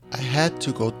had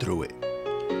to go through it.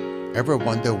 Ever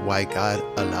wonder why God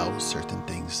allows certain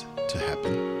things to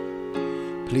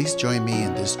happen? Please join me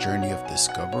in this journey of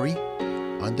discovery,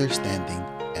 understanding,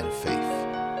 and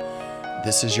faith.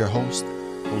 This is your host,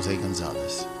 Jose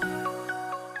Gonzalez.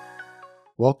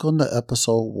 Welcome to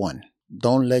episode 1.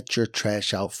 Don't let your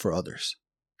trash out for others.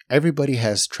 Everybody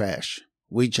has trash.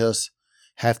 We just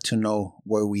have to know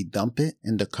where we dump it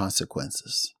and the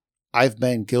consequences. I've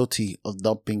been guilty of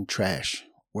dumping trash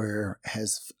where it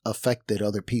has affected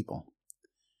other people.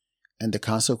 And the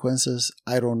consequences,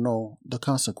 I don't know the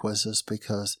consequences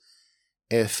because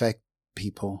it affects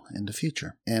people in the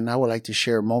future. And I would like to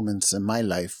share moments in my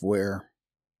life where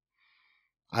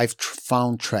I've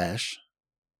found trash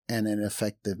and it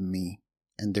affected me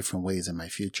in different ways in my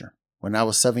future. When I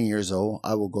was 7 years old,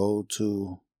 I would go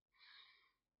to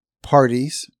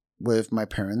parties with my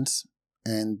parents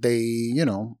and they,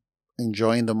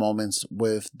 enjoying the moments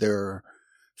with their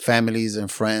families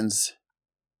and friends,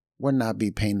 would not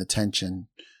be paying attention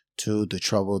to the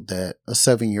trouble that a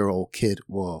 7-year-old kid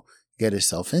will get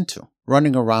itself into.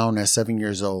 Running around at 7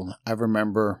 years old, I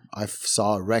remember I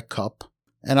saw a red cup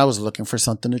and I was looking for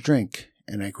something to drink.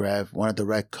 And I grabbed one of the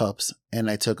red cups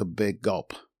and I took a big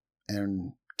gulp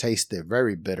and tasted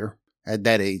very bitter. At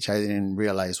that age, I didn't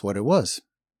realize what it was.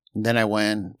 And then I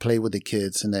went, played with the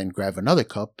kids, and then grabbed another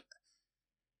cup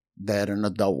that an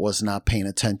adult was not paying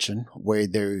attention, where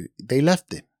they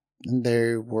left it. And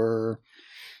they were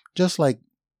just like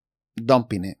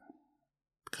dumping it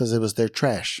because it was their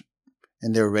trash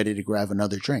and they were ready to grab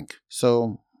another drink.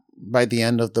 So by the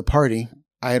end of the party,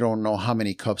 I don't know how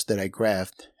many cups that I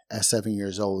grabbed at 7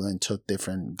 years old and took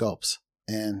different gulps.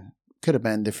 And could have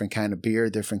been different kind of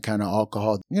beer, different kind of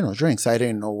alcohol, drinks. I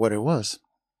didn't know what it was.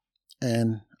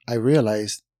 And I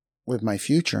realized with my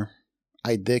future,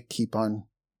 I did keep on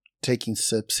taking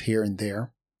sips here and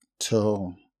there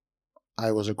till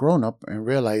I was a grown-up and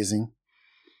realizing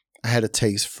I had a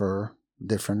taste for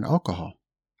different alcohol.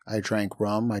 I drank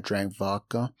rum, I drank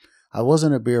vodka. I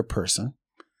wasn't a beer person,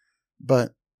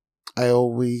 but I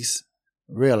always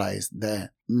realized that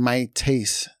my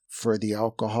taste for the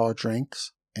alcohol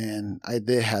drinks, and I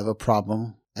did have a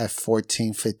problem at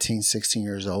 14, 15, 16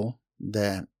 years old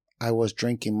that I was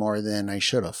drinking more than I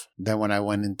should have. Then when I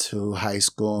went into high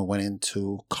school and went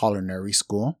into culinary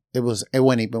school, it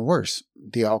went even worse.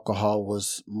 The alcohol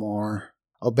was more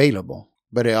available,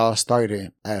 but it all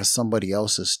started as somebody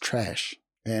else's trash.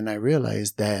 And I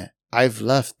realized that I've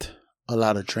left a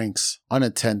lot of drinks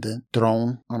unattended,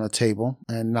 thrown on a table,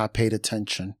 and not paid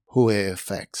attention who it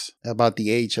affects. About the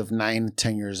age of 9,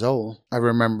 10 years old, I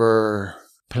remember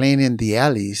playing in the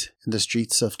alleys in the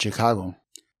streets of Chicago.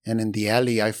 And in the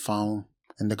alley, I found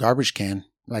in the garbage can,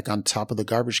 like on top of the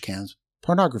garbage cans,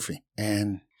 pornography.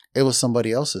 And it was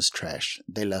somebody else's trash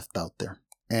they left out there.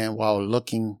 And while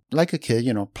looking like a kid,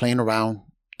 playing around,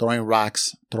 throwing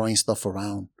rocks, throwing stuff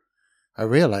around, I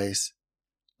realized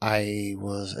I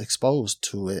was exposed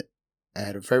to it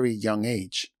at a very young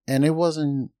age. And it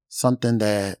wasn't something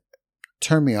that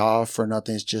turned me off or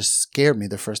nothing. It just scared me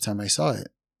the first time I saw it.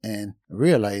 And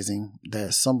realizing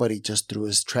that somebody just threw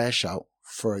his trash out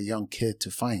for a young kid to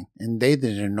find. And they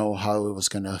didn't know how it was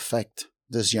going to affect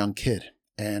this young kid.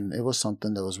 And it was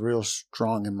something that was real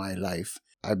strong in my life.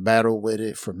 I battled with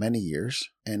it for many years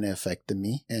and it affected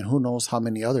me. And who knows how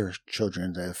many other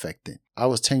children that affected. I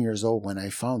was 10 years old when I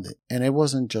found it. And it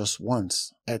wasn't just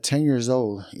once. At 10 years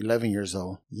old, 11 years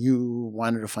old, you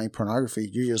wanted to find pornography.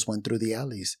 You just went through the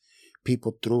alleys.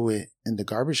 People threw it in the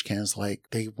garbage cans like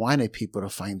they wanted people to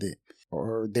find it.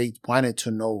 Or they wanted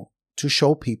to know, to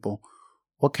show people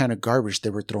what kind of garbage they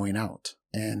were throwing out.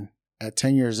 And at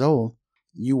 10 years old,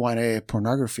 you wanted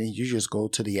pornography, you just go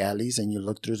to the alleys and you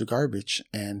look through the garbage.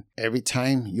 And every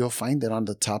time you'll find it on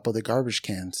the top of the garbage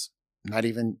cans, not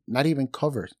even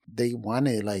covered. They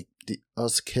wanted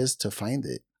us kids to find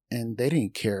it. And they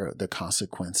didn't care the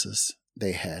consequences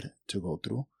they had to go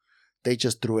through. They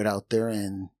just threw it out there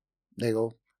and they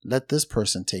go, let this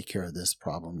person take care of this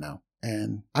problem now.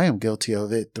 And I am guilty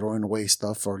of it, throwing away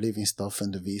stuff or leaving stuff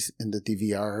in the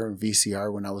DVR or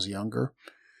VCR when I was younger.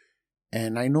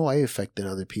 And I know I affected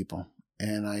other people.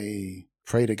 And I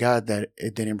pray to God that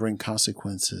it didn't bring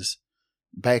consequences,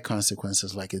 bad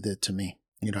consequences like it did to me.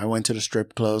 I went to the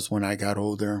strip clubs when I got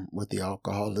older with the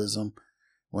alcoholism.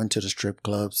 Went to the strip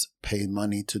clubs, paid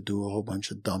money to do a whole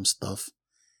bunch of dumb stuff.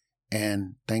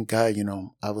 And thank God,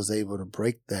 I was able to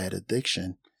break that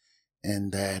addiction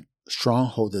and that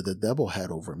stronghold that the devil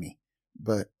had over me.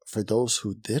 But for those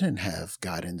who didn't have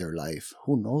God in their life,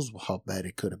 who knows how bad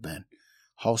it could have been,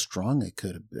 how strong it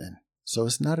could have been. So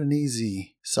it's not an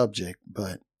easy subject,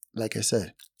 but like I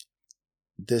said,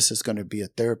 this is going to be a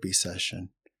therapy session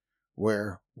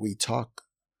where we talk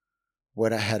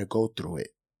what I had to go through it.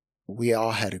 We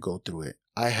all had to go through it.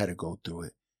 I had to go through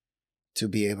it to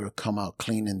be able to come out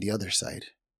clean in the other side,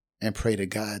 and pray to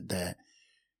God that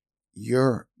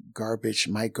your garbage,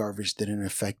 my garbage didn't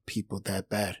affect people that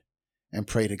bad, and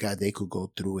pray to God they could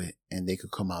go through it and they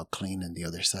could come out clean in the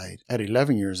other side. At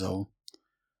 11 years old,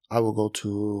 I will go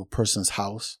to a person's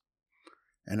house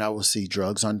and I will see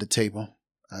drugs on the table.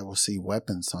 I will see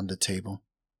weapons on the table.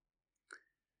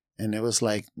 And it was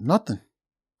like nothing.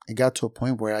 It got to a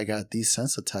point where I got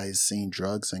desensitized seeing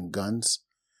drugs and guns,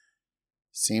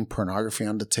 seeing pornography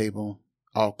on the table,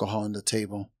 alcohol on the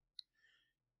table,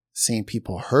 seeing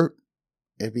people hurt.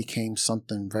 It became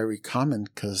something very common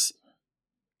because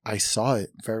I saw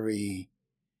it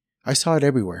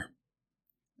everywhere,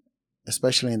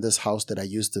 especially in this house that I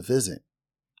used to visit.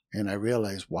 And I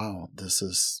realized, wow, this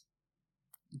is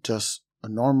just a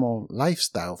normal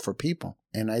lifestyle for people.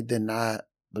 And I did not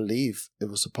believe it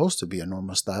was supposed to be a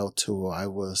normal style till I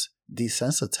was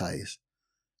desensitized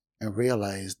and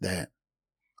realized that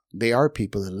there are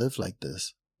people that live like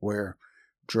this, where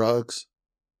drugs,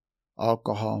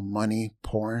 alcohol, money,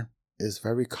 porn is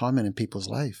very common in people's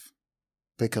life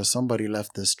because somebody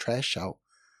left this trash out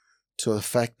to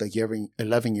affect a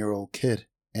 11-year-old kid.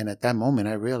 And at that moment,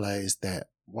 I realized that,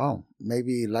 wow,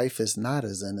 maybe life is not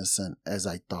as innocent as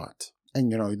I thought.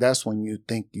 And, that's when you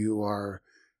think you are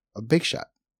a big shot.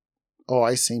 Oh,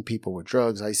 I seen people with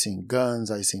drugs. I seen guns.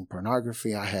 I seen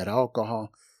pornography. I had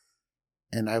alcohol.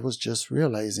 And I was just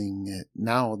realizing it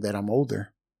now that I'm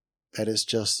older, that it's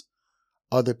just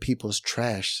other people's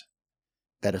trash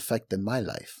that affected my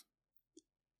life.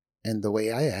 And the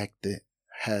way I acted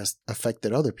has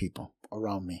affected other people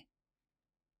around me.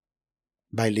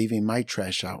 By leaving my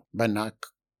trash out, by not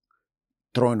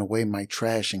throwing away my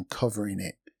trash and covering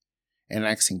it and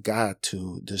asking God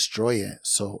to destroy it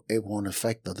so it won't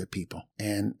affect other people.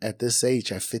 And at this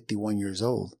age, at 51 years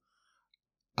old,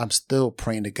 I'm still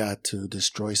praying to God to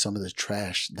destroy some of the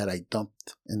trash that I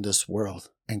dumped in this world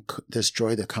and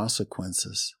destroy the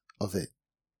consequences of it.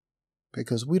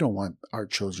 Because we don't want our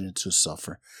children to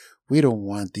suffer. We don't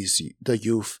want the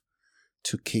youth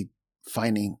to keep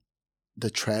finding the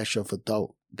trash of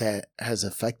adult that has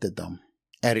affected them.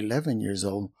 At 11 years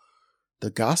old, the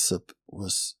gossip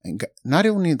was, not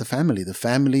only the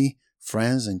family,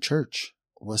 friends, and church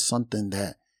was something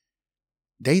that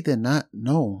they did not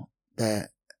know that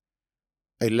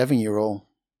 11-year-old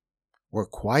were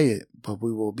quiet, but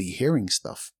we will be hearing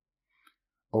stuff.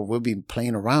 Or we'll be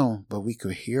playing around, but we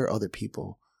could hear other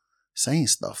people saying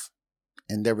stuff.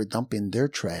 And they were dumping their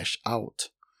trash out.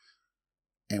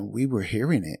 And we were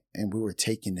hearing it and we were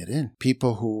taking it in.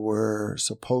 People who were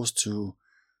supposed to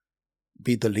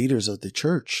be the leaders of the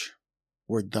church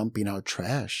were dumping out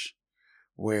trash,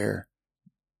 where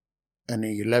an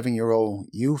 11-year-old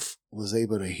youth was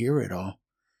able to hear it all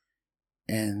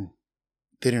and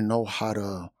didn't know how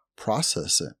to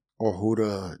process it or who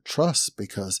to trust,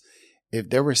 because if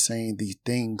they were saying these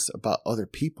things about other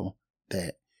people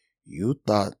that you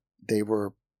thought they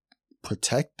were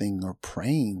protecting or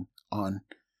preying on,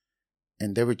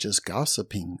 and they were just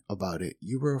gossiping about it,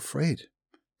 you were afraid.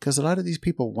 Because a lot of these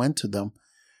people went to them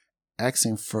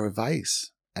asking for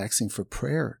advice, asking for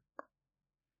prayer.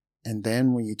 And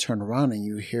then when you turn around and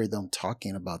you hear them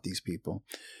talking about these people,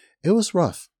 it was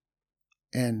rough.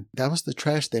 And that was the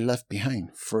trash they left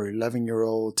behind for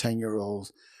 11-year-old,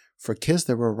 10-year-olds, for kids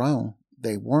that were around.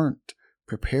 They weren't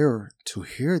prepared to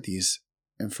hear these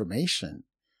information.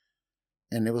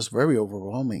 And it was very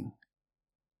overwhelming.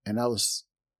 And I was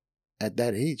at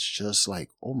that age just like,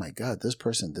 oh my God, this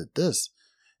person did this.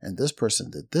 And this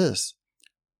person did this.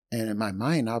 And in my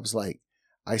mind, I was like,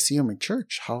 I see him in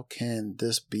church. How can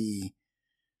this be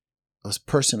a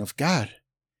person of God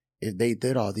if they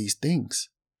did all these things?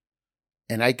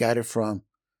 And I got it from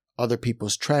other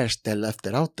people's trash that left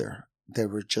it out there. They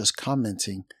were just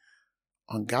commenting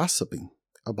on gossiping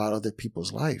about other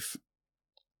people's life.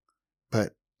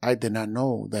 But I did not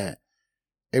know that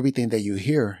everything that you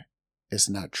hear is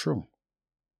not true.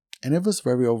 And it was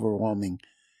very overwhelming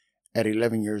at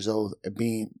 11 years old,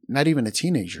 being not even a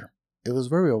teenager. It was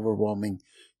very overwhelming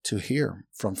to hear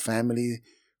from family,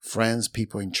 friends,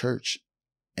 people in church.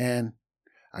 And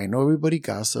I know everybody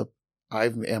gossip. I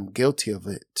am guilty of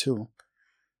it too.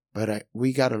 But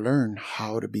we got to learn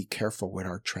how to be careful with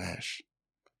our trash.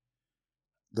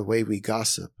 The way we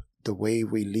gossip, the way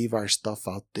we leave our stuff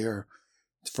out there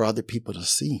for other people to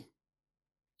see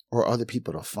or other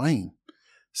people to find.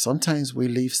 Sometimes we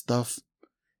leave stuff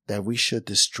that we should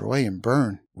destroy and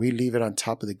burn. We leave it on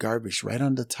top of the garbage, right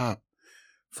on the top,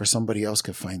 for somebody else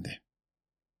to find it.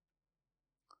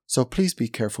 So please be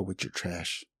careful with your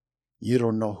trash. You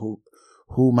don't know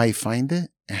who might find it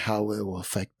and how it will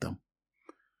affect them.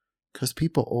 Because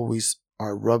people always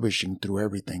are rubbishing through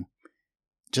everything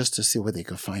just to see what they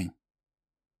could find.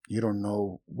 You don't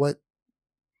know what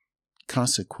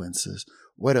consequences,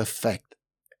 what effect,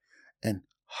 and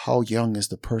how young is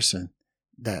the person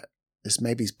that is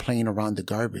maybe playing around the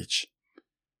garbage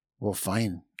will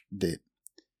find it,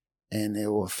 and it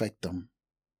will affect them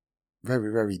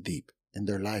very, very deep in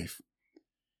their life.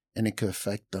 And it could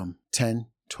affect them 10,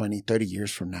 20, 30 years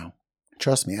from now.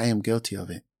 Trust me, I am guilty of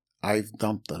it. I've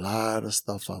dumped a lot of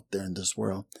stuff out there in this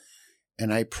world,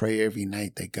 and I pray every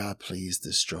night that God please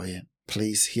destroy it.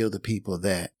 Please heal the people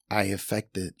that I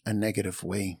affected a negative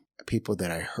way, people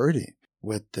that I hurt it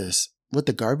with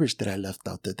the garbage that I left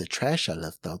out there, the trash I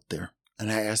left out there. And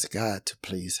I ask God to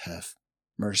please have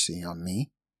mercy on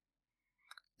me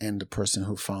and the person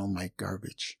who found my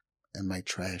garbage and my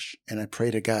trash. And I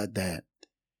pray to God that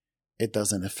it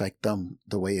doesn't affect them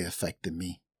the way it affected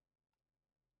me.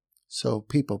 So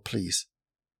people, please,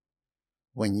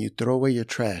 when you throw away your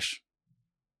trash,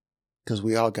 because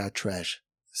we all got trash,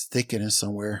 stick it in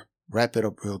somewhere, wrap it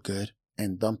up real good,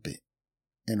 and dump it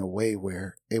in a way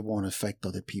where it won't affect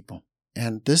other people.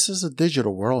 And this is a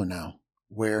digital world now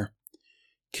where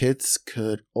kids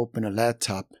could open a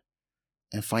laptop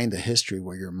and find the history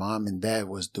where your mom and dad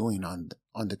was doing on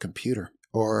the computer.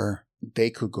 Or they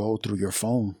could go through your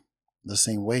phone the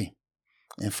same way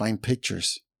and find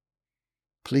pictures.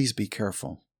 Please be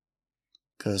careful,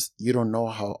 because you don't know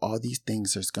how all these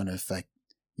things are going to affect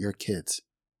your kids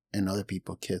and other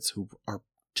people's kids who are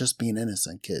just being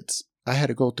innocent kids. I had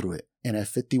to go through it. And at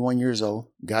 51 years old,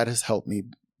 God has helped me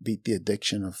beat the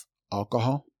addiction of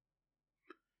alcohol,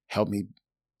 helped me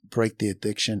break the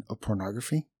addiction of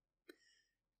pornography.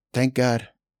 Thank God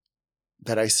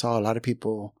that I saw a lot of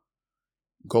people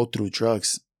go through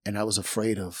drugs, and I was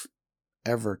afraid of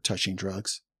ever touching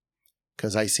drugs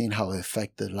because I seen how it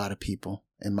affected a lot of people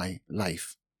in my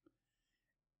life.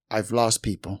 I've lost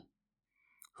people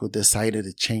who decided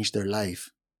to change their life,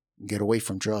 get away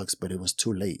from drugs, but it was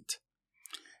too late.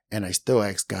 And I still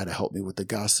ask God to help me with the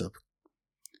gossip,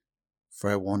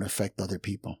 for it won't affect other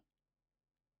people,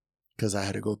 because I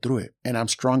had to go through it, and I'm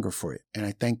stronger for it. And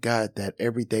I thank God that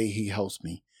every day He helps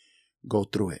me go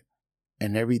through it.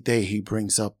 And every day He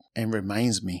brings up and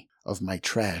reminds me of my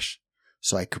trash,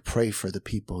 so I could pray for the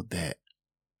people that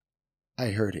I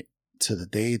heard it. To the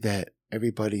day that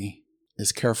everybody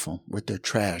is careful with their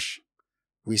trash,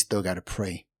 we still got to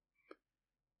pray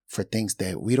for things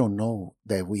that we don't know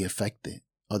that we affected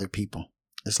other people.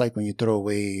 It's like when you throw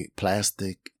away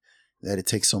plastic that it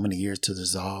takes so many years to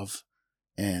dissolve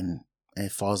and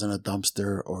it falls in a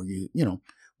dumpster, or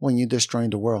when you're destroying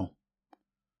the world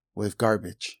with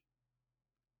garbage.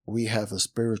 We have a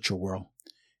spiritual world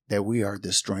that we are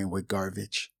destroying with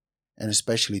garbage, and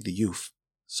especially the youth.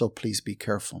 So please be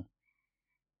careful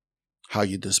how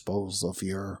you dispose of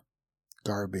your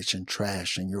garbage and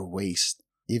trash and your waste.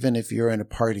 Even if you're in a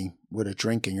party with a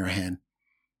drink in your hand,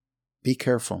 be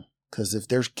careful, because if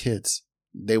there's kids,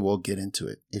 they will get into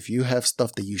it. If you have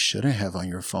stuff that you shouldn't have on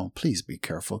your phone, please be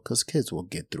careful, because kids will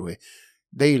get through it.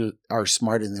 They are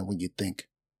smarter than what you think.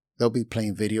 They'll be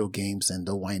playing video games and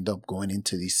they'll wind up going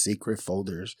into these secret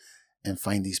folders and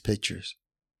find these pictures.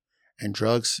 And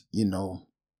drugs,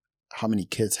 how many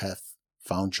kids have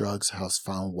found drugs, have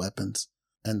found weapons.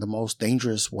 And the most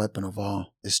dangerous weapon of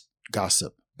all is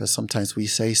gossip. Because sometimes we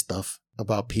say stuff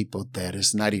about people that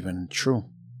is not even true,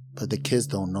 but the kids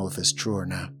don't know if it's true or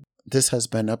not. This has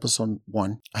been episode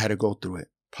 1. I had to go through it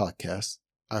podcast.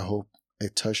 I hope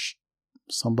it touched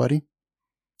somebody,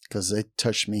 because it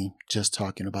touched me just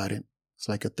talking about it. It's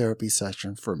like a therapy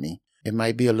session for me. It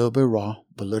might be a little bit raw,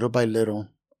 but little by little,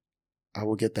 I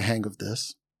will get the hang of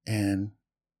this, and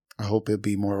I hope it'll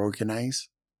be more organized.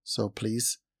 So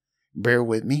please bear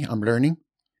with me. I'm learning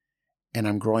and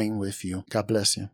I'm growing with you. God bless you.